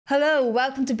Hello,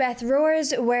 welcome to Beth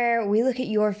Roars, where we look at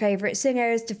your favourite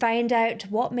singers to find out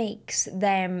what makes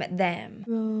them them.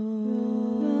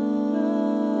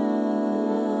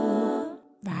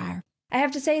 I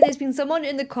have to say, there's been someone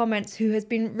in the comments who has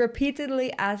been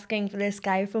repeatedly asking for this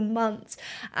guy for months,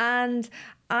 and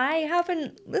I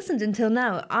haven't listened until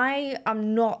now. I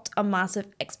am not a massive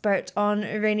expert on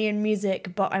Iranian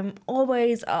music, but I'm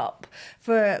always up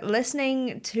for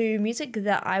listening to music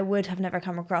that I would have never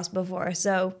come across before,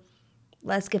 so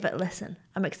let's give it a listen.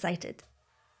 I'm excited.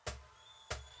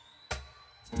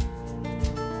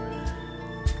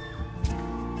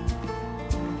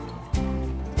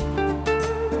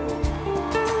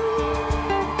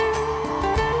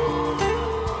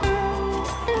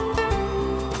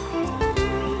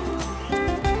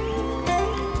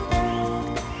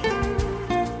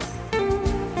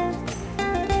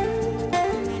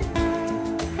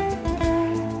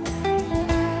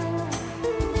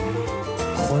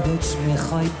 خودت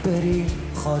میخوای بری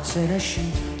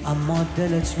خاطرشی اما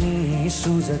دلت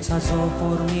میسوزه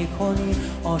تظاهر میکنی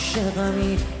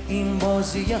عاشقمی این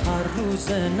بازی هر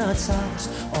روز نترس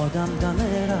آدم دم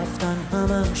رفتن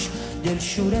همش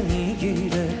دلشوره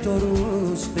میگیره دو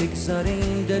روز بگذره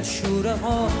این دلشوره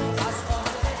ها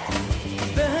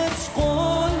بهت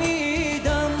قول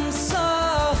میدم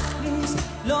سخت نیست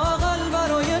لااقل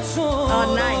برای تو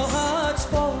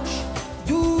راحت باش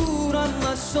دورم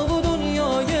از تو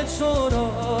دنیای تو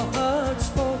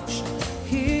راحت باش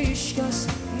هیچ کس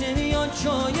نمیاد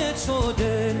جای تو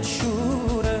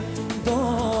دلشوره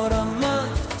دارم من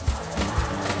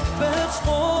بهت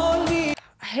قول میدم.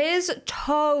 His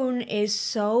tone is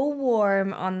so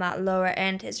warm on that lower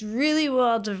end. It's really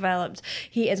well developed.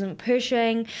 He isn't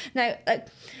pushing. Now,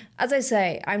 as I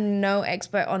say, I'm no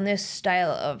expert on this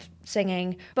style of singing,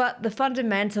 but the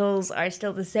fundamentals are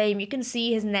still the same. You can see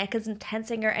his neck isn't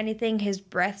tensing or anything. His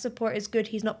breath support is good.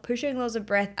 He's not pushing loads of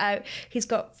breath out. He's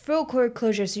got full chord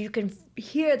closure, so you can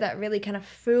hear that really kind of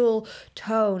full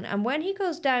tone. And when he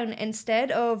goes down, instead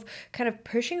of kind of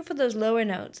pushing for those lower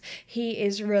notes, he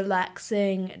is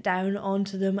relaxing down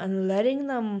onto them and letting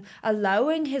them,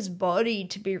 allowing his body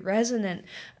to be resonant,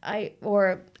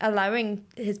 or allowing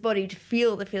his body to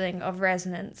feel the feeling of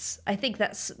resonance. I think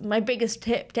that's my biggest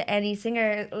tip to any singer.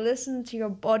 Listen to your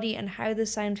body and how the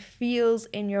sound feels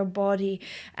in your body.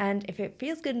 And if it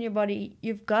feels good in your body,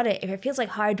 you've got it. If it feels like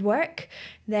hard work,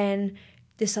 then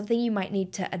there's something you might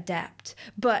need to adapt.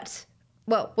 But,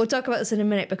 well, we'll talk about this in a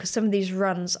minute because some of these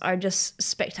runs are just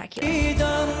spectacular. Ooh,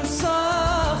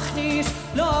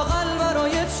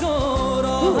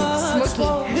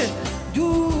 smoky.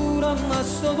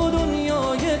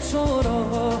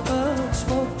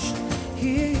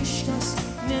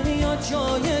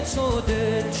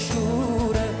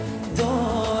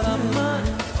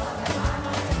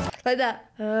 Like that.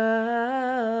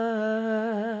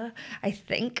 I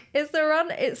think is the run.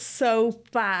 It's so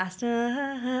fast.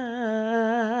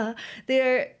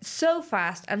 They're so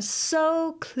fast and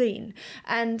so clean.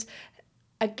 And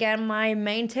again, my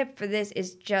main tip for this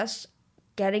is just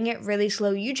getting it really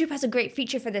slow. YouTube has a great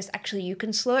feature for this, actually. You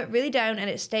can slow it really down and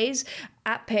it stays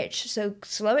at pitch. So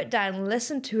slow it down,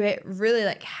 listen to it really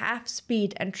like half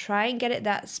speed and try and get it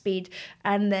that speed,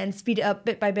 and then speed it up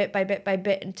bit by bit by bit by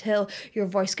bit until your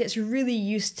voice gets really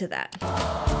used to that.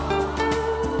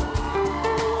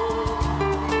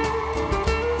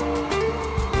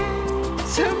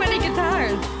 So many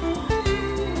guitars.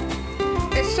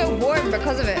 It's so warm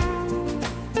because of it.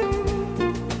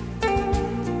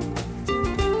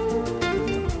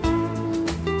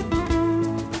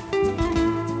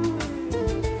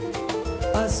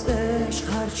 از عشق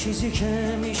هر چیزی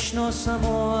که میشناسم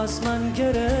و از من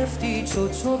گرفتی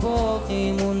تو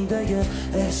باقی مونده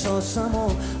احساسم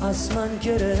و از من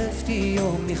گرفتی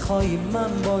و میخوای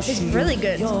من باشی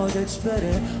یادت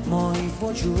بره مایی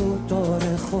وجود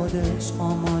داره خودت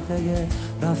آماده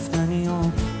رفتنی و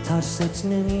ترست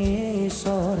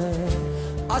نمیساره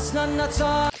اصلا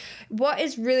نتا. What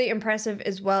is really impressive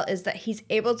as well is that he's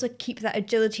able to keep that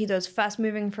agility, those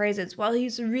fast-moving phrases, while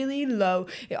he's really low.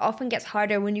 It often gets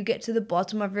harder when you get to the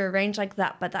bottom of your range like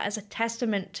that, but that is a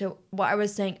testament to what I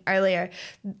was saying earlier,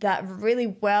 that really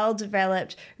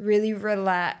well-developed, really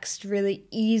relaxed, really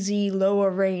easy lower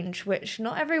range, which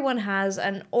not everyone has,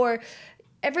 or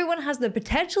everyone has the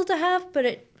potential to have, but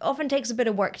it often takes a bit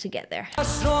of work to get there.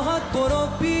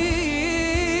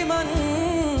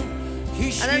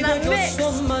 And then that mix.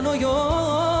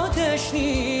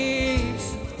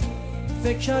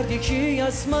 فکر کردی کی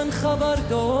از من خبر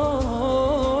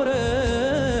داره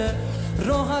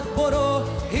راحت برو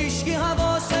هیچکی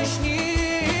حواسش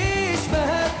نیست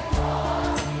بهت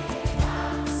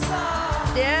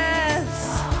Yes.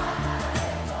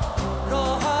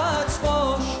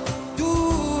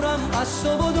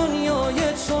 صبح و دنیای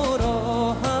تو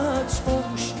راحت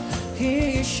باش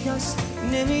هیچ کس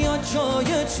نمیاد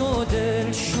جای تو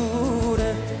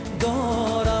دلشوره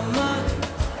دارم من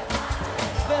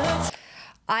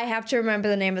I have to remember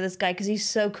the name of this guy because he's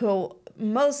so cool.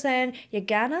 Mohsen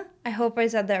Yeganeh. I hope I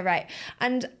said that right.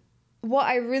 And what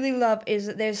I really love is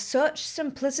that there's such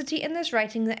simplicity in this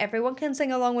writing that everyone can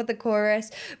sing along with the chorus,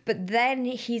 but then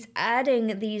he's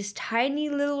adding these tiny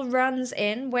little runs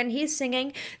in when he's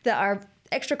singing that are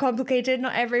extra complicated.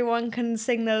 Not everyone can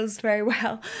sing those very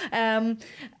well.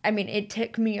 I mean, it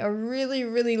took me a really,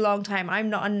 really long time. I'm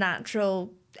not a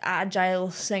natural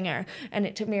agile singer, and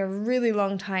it took me a really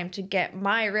long time to get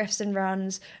my riffs and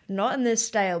runs, not in this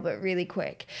style, but really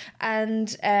quick.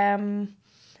 And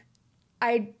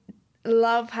I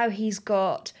love how he's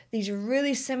got these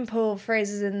really simple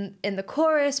phrases in the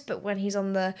chorus, but when he's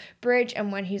on the bridge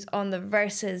and when he's on the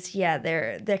verses, yeah,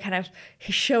 they're kind of,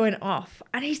 he's showing off.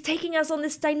 And he's taking us on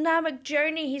this dynamic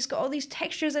journey. He's got all these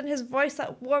textures in his voice,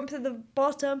 that warmth at the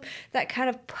bottom, that kind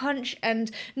of punch and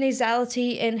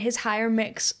nasality in his higher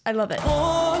mix. I love it.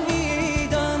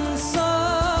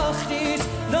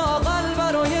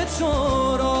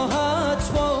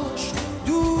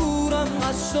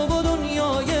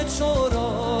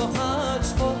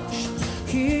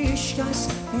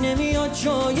 نمیاد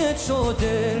جای تو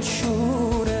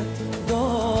دلشوره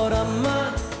دارم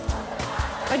من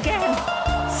Again,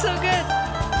 so good.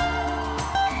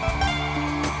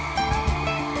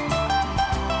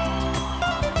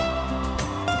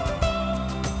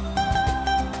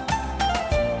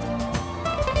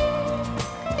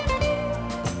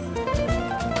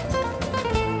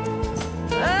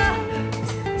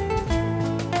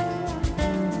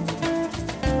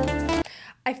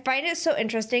 I find it so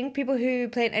interesting. People who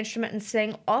play an instrument and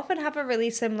sing often have a really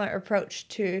similar approach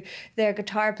to their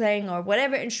guitar playing or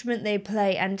whatever instrument they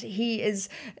play, and he is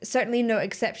certainly no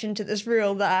exception to this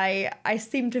rule that I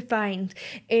seem to find,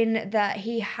 in that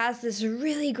he has this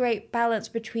really great balance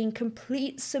between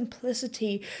complete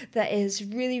simplicity that is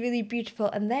really, really beautiful,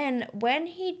 and then when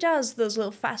he does those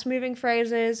little fast-moving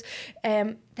phrases,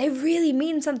 they really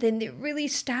mean something. They really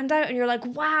stand out and you're like,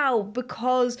 wow,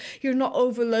 because you're not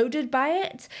overloaded by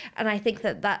it. And I think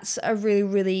that that's a really,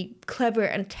 really clever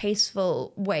and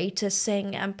tasteful way to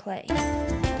sing and play.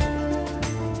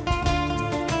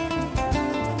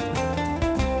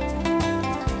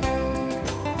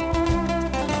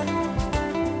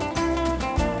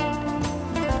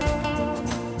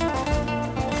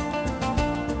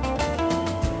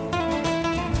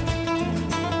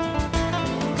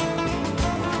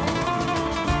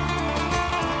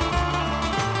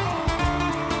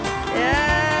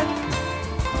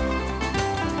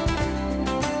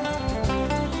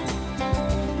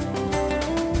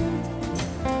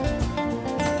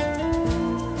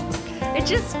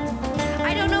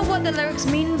 I don't know what the lyrics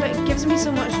mean, but it gives me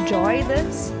so much joy,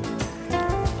 this.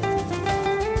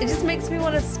 It just makes me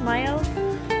want to smile.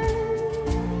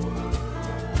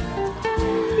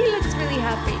 He looks really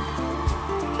happy.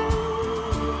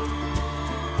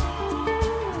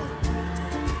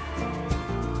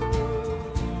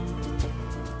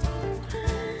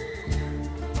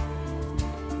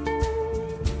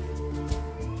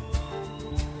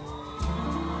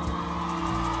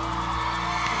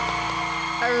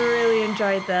 I really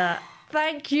enjoyed that.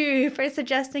 Thank you for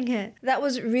suggesting it. That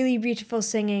was really beautiful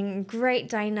singing, great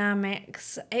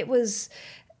dynamics.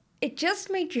 It just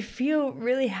made you feel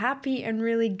really happy and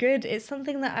really good. It's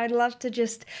something that I'd love to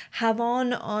just have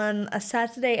on a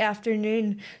Saturday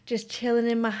afternoon, just chilling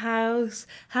in my house,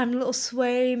 having a little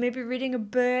sway, maybe reading a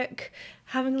book,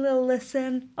 having a little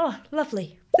listen. Oh,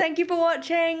 lovely. Thank you for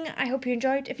watching. I hope you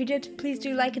enjoyed. If you did, please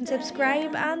do like and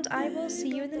subscribe, and I will see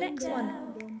you in the next one.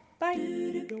 Bye.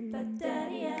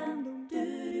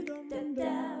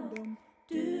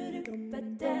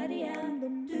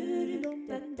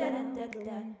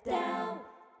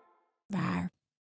 Bye.